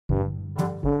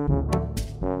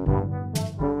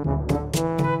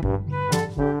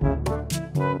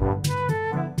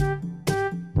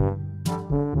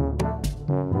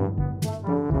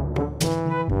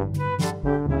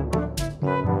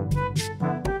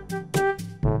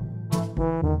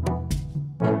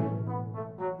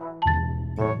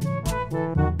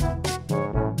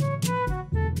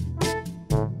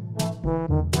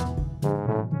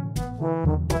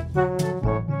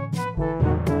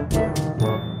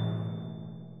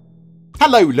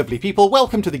Hello lovely people,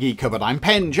 welcome to the Geek Cupboard. I'm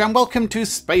Penge and welcome to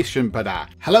Space Shimpada.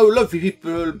 Hello lovely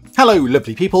people. Hello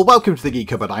lovely people, welcome to the Geek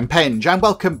Cupboard. I'm Penge and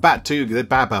welcome back to the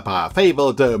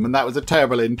Fable Dome, and that was a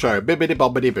terrible intro. Bibbidi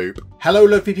bobbidi boop. Hello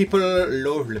lovely people,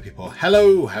 lovely people.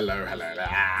 Hello. Hello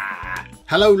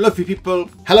lovely people.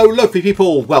 Hello lovely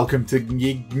people, welcome to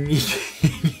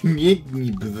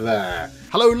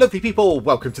Hello lovely people,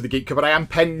 welcome to the Geek Cupboard. I am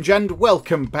Penge and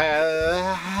welcome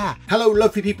back. Hello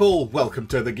lovely people, welcome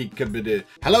to the Geek Cupboard.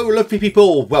 Hello lovely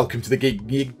people, welcome to the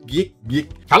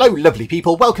Geek. Hello lovely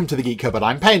people, welcome to the Geek Cupboard.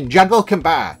 I'm Penge and welcome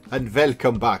back. And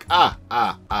welcome back.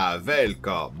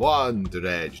 Welcome. One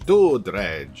dredge, two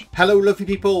dredge. Hello lovely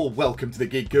people, welcome to the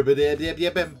Geek Cupboard.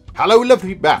 Hello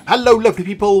lovely people. Hello lovely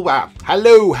people.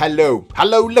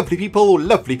 Hello lovely people.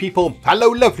 Lovely people. Hello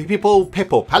lovely people.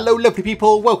 Hello lovely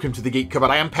people. Welcome to the Geek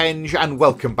Cupboard. I am Penge and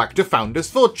welcome back to Founder's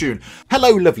Fortune.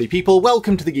 Hello lovely people.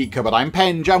 Welcome to the Geek Cupboard. I'm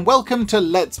Penge and welcome to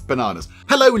Let's Bananas.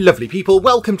 Hello lovely people.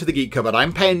 Welcome to the Geek Cupboard.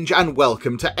 I'm Penge and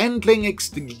welcome to Endling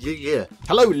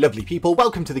Hello lovely people.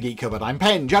 Welcome to the Geek Cupboard. I'm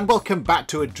Penge and welcome back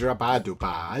to a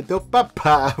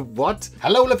What?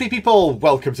 Hello lovely people.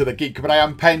 Welcome to the Geek Cupboard. I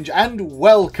am Penge and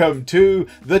welcome to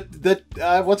the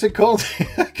what's it called?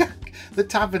 The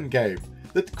tavern game.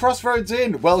 The Crossroads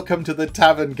Inn. Welcome to the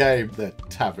tavern game. The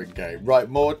tavern game. Right,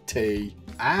 more tea.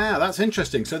 Ah, that's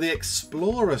interesting. So the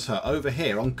explorers are over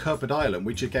here on Cupboard Island,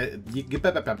 which again,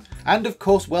 and of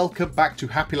course, welcome back to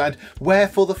Happyland, where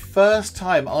for the first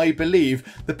time, I believe,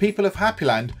 the people of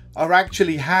Happyland are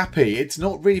actually happy. It's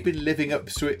not really been living up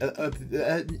to it.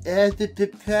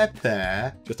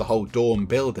 Just a whole dorm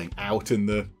building out in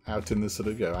the sort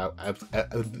of, you know,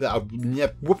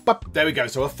 there we go.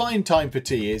 So a fine time for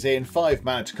tea is in 5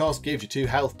 mana to cost, gives you 2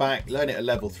 health back, learn it at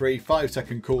level 3,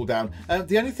 5-second cooldown.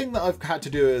 The only thing that I've had to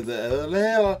do with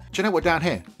do you know what down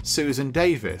here? Susan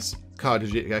Davis. That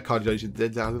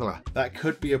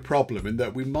could be a problem in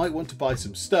that we might want to buy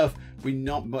some stuff. We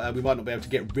might not be able to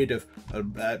get rid of.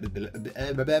 And then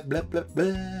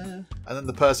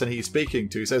the person he's speaking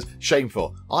to says,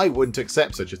 "Shameful! I wouldn't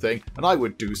accept such a thing, and I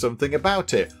would do something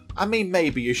about it. I mean,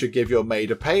 maybe you should give your maid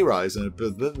a pay rise." And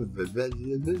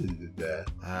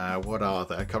what are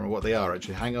they? I can't remember what they are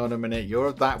actually. Hang on a minute. You're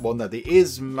of that one. They're the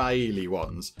Ismaili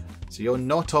ones. So you're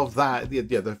not of that.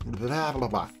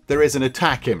 There is an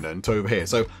attack imminent over here.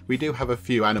 So we do have a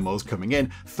few animals coming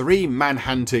in. 3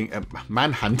 manhunting.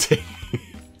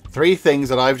 3 things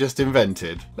that I've just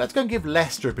invented. Let's go and give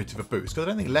Lester a bit of a boost, because I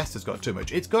don't think Lester's got too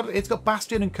much. It's got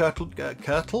Bastion and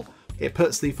Kirtle. It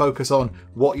puts the focus on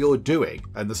what you're doing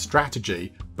and the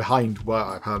strategy behind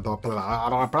what.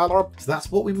 So that's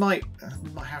what we might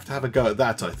have to have a go at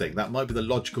that, I think. That might be the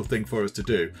logical thing for us to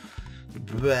do.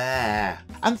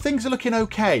 And things are looking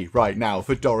okay right now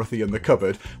for Dorothy and the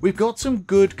cupboard. We've got some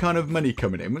good kind of money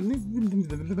coming in.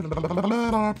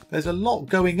 There's a lot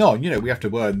going on. You know, we have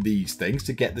to earn these things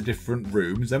to get the different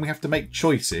rooms. Then we have to make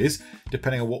choices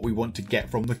depending on what we want to get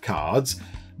from the cards.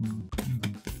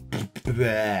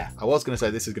 I was going to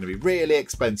say this is going to be really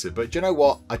expensive, but do you know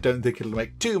what? I don't think it'll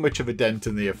make too much of a dent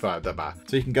in the affair.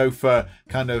 So you can go for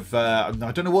kind of, I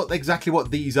don't know exactly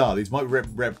what these are. These might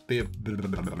be.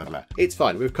 It's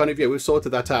fine. We've kind of, we've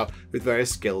sorted that out with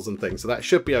various skills and things, so that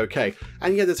should be okay.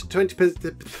 And yeah, there's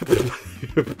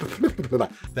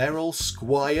 20%. They're all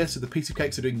squire, so the piece of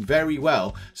cakes are doing very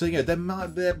well. So yeah,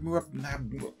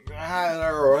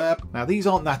 now these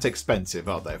aren't that expensive,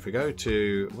 are they? If we go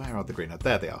to, where are the green?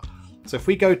 There they are. So if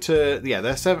we go to,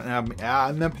 they're 7.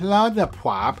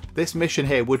 This mission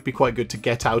here would be quite good to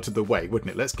get out of the way,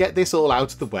 wouldn't it? Let's get this all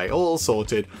out of the way, all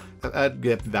sorted. Can't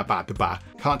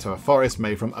have a forest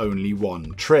made from only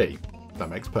 1 tree. That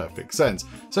makes perfect sense.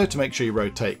 So to make sure you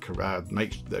rotate, and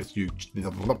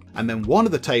then one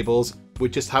of the tables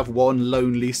would just have 1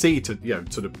 lonely seat,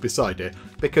 sort of beside it,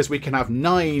 because we can have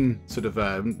 9 sort of.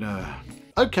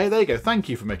 Okay, there you go. Thank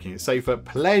you for making it safer.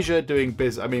 Pleasure doing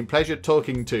business. I mean, pleasure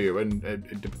talking to you.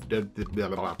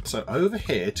 So over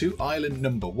here to island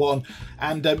number 1,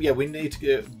 and we need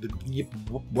to.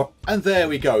 And there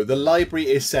we go. The library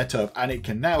is set up, and it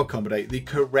can now accommodate the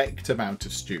correct amount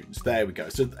of students. There we go.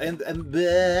 So and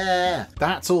there,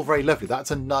 that's all very lovely.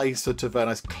 That's a nice sort of a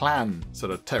nice clan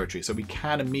sort of territory. So we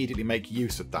can immediately make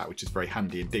use of that, which is very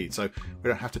handy indeed. So we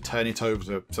don't have to turn it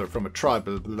over to, from a tribe.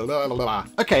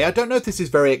 Okay, I don't know if this this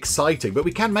is very exciting, but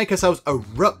we can make ourselves a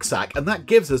rucksack, and that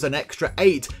gives us an extra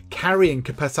 8 carrying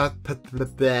capacity.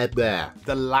 There.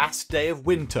 The last day of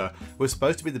winter was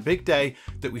supposed to be the big day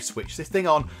that we switch this thing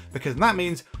on, because that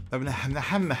means...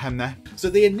 So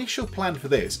the initial plan for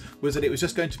this was that it was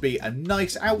just going to be a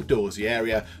nice outdoorsy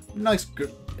area, nice...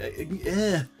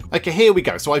 Okay, here we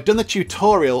go. So I've done the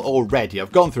tutorial already.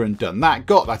 I've gone through and done that,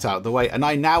 got that out of the way, and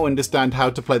I now understand how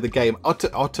to play the game. Otters.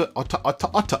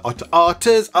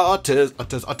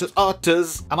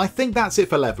 And I think that's it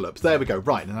for level ups. There we go.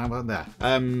 Right, and I'm on there.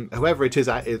 Whoever it is,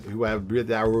 and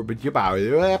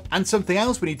something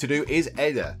else we need to do is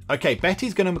edit. Okay,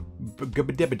 Betty's gonna. So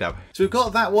we've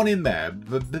got that one in there.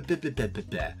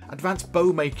 Advanced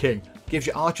bow making gives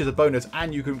your archers a bonus,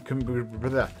 and you can.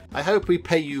 I hope we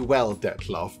pay you well,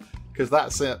 Detloff, because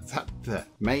that's it.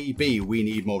 Maybe we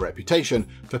need more reputation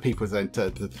for people then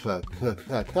to.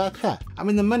 I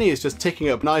mean, the money is just ticking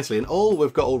up nicely, and all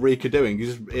we've got Ulrika doing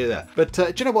is just. But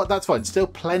do you know what? That's fine. Still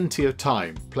plenty of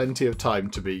time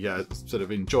to be sort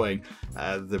of enjoying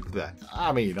I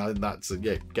mean, that's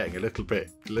getting a little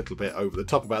bit over the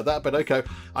top about that, but okay.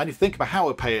 I need to think about how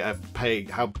I pay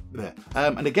how.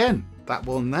 And again, that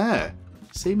one there,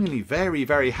 seemingly very,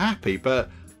 very happy, but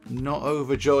not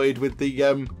overjoyed with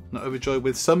the not overjoyed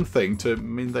with something to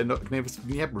mean they're not going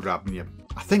to.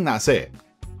 I think that's it.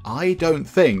 I don't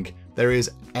think there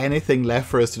is anything left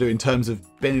for us to do in terms of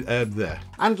there.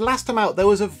 And last time out, there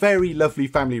was a very lovely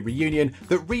family reunion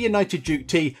that reunited Duke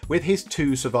T with his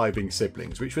 2 surviving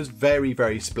siblings, which was very,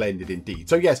 very splendid indeed.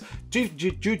 So yes, and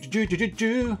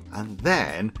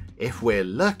then if we're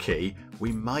lucky,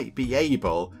 we might be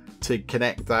able to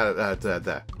connect that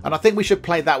there. And I think we should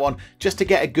play that one just to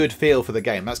get a good feel for the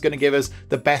game. That's going to give us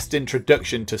the best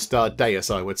introduction to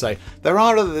Stardeus, I would say. There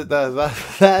are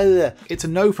other... It's a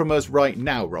no from us right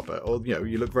now, Robert. Or, you know,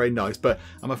 you look very nice, but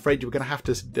I'm afraid you're going to have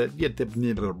to...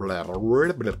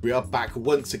 We are back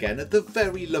once again at the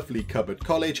very lovely Cupboard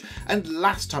College. And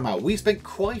last time out, we spent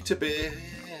quite a bit...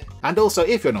 And also,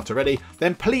 if you're not already,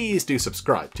 then please do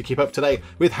subscribe to keep up to date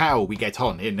with how we get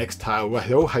on in next time. I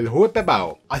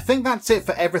think that's it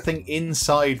for everything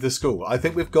inside the school. I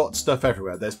think we've got stuff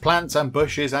everywhere. There's plants and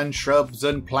bushes and shrubs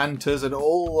and planters and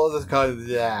all other kinds.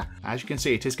 As you can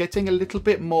see, it is getting a little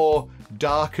bit more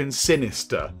dark and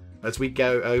sinister as we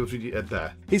go over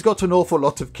there. He's got an awful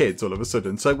lot of kids all of a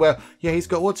sudden. So, well, yeah, he's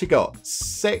got, what's he got?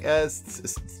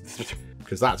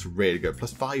 Because that's really good.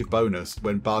 Plus 5 bonus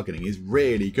when bargaining is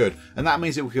really good. And that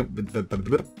means that we can...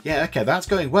 Yeah, okay, that's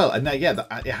going well. And now, yeah,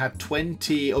 it had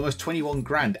 20, almost 21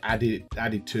 grand added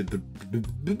to the...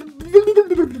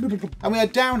 And we are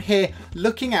down here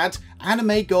looking at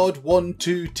Anime God 1,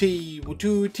 2T,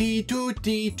 2T,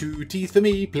 2T, 2T's for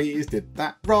me, please, did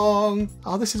that wrong.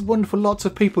 Oh, this is wonderful. Lots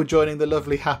of people joining the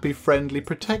lovely, happy, friendly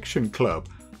protection club.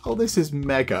 Oh, this is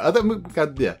mega.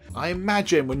 I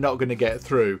imagine we're not going to get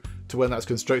through to when that's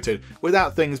constructed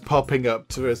without things popping up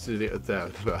to us.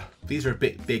 These are a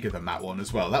bit bigger than that one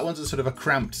as well. That one's a sort of a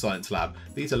cramped science lab.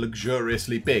 These are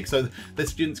luxuriously big, so the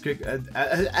students could...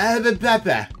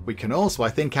 We can also, I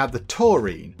think, add the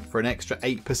taurine for an extra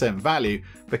 8% value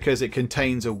because it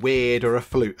contains a weird or a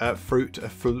fruit.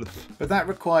 But that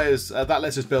requires, that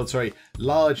lets us build, sorry,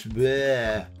 large...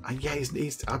 Yeah, I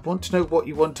want to know what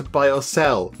you want to buy or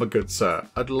sell, my good sir.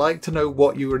 I'd like to know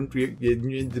what you...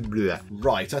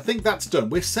 Right, I think that's done.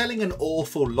 We're selling an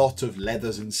awful lot of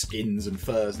leathers and skins and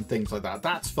furs and things like that.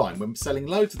 That's fine. We're selling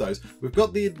loads of those. We've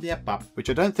got the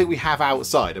which I don't think we have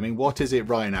outside. I mean, what is it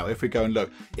right now? If we go and look,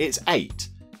 it's 8.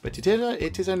 But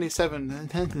it is only 7.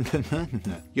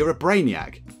 You're a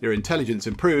brainiac. Your intelligence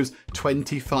improves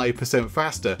 25%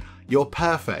 faster. You're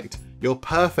perfect. You're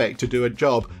perfect to do a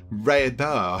job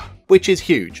radar, which is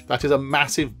huge. That is a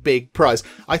massive, big prize.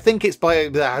 I think it's by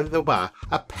a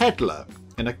peddler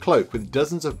in a cloak with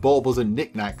dozens of baubles and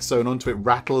knickknacks sewn onto it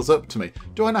rattles up to me.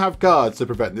 Do I not have guards to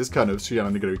prevent this kind of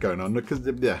shenanigans going on? Because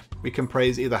we can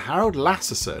praise either Harold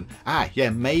Lasserson.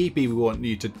 Maybe we want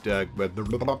you to...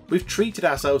 We've treated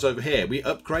ourselves over here. We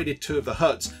upgraded 2 of the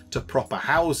huts to proper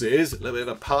houses. A little bit of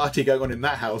a party going on in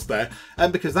that house there.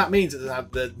 And because that means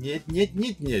that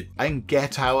and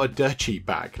get our duchy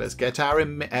back. Let's get our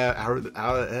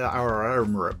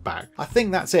armor back. I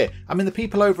think that's it. I mean, the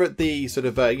people over at the sort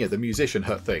of, the musician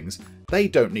hut things, they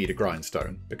don't need a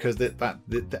grindstone because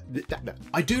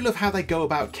I do love how they go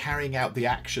about carrying out the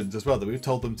actions as well that we've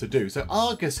told them to do. So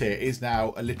Argus here is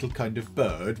now a little kind of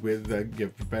bird with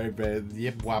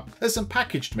there's some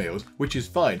packaged meals, which is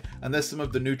fine, and there's some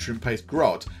of the nutrient paste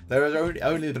grot. There are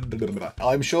only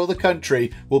I'm sure the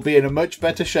country will be in a much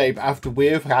better shape after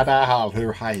we've had our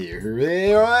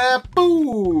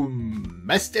boom,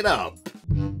 messed it up.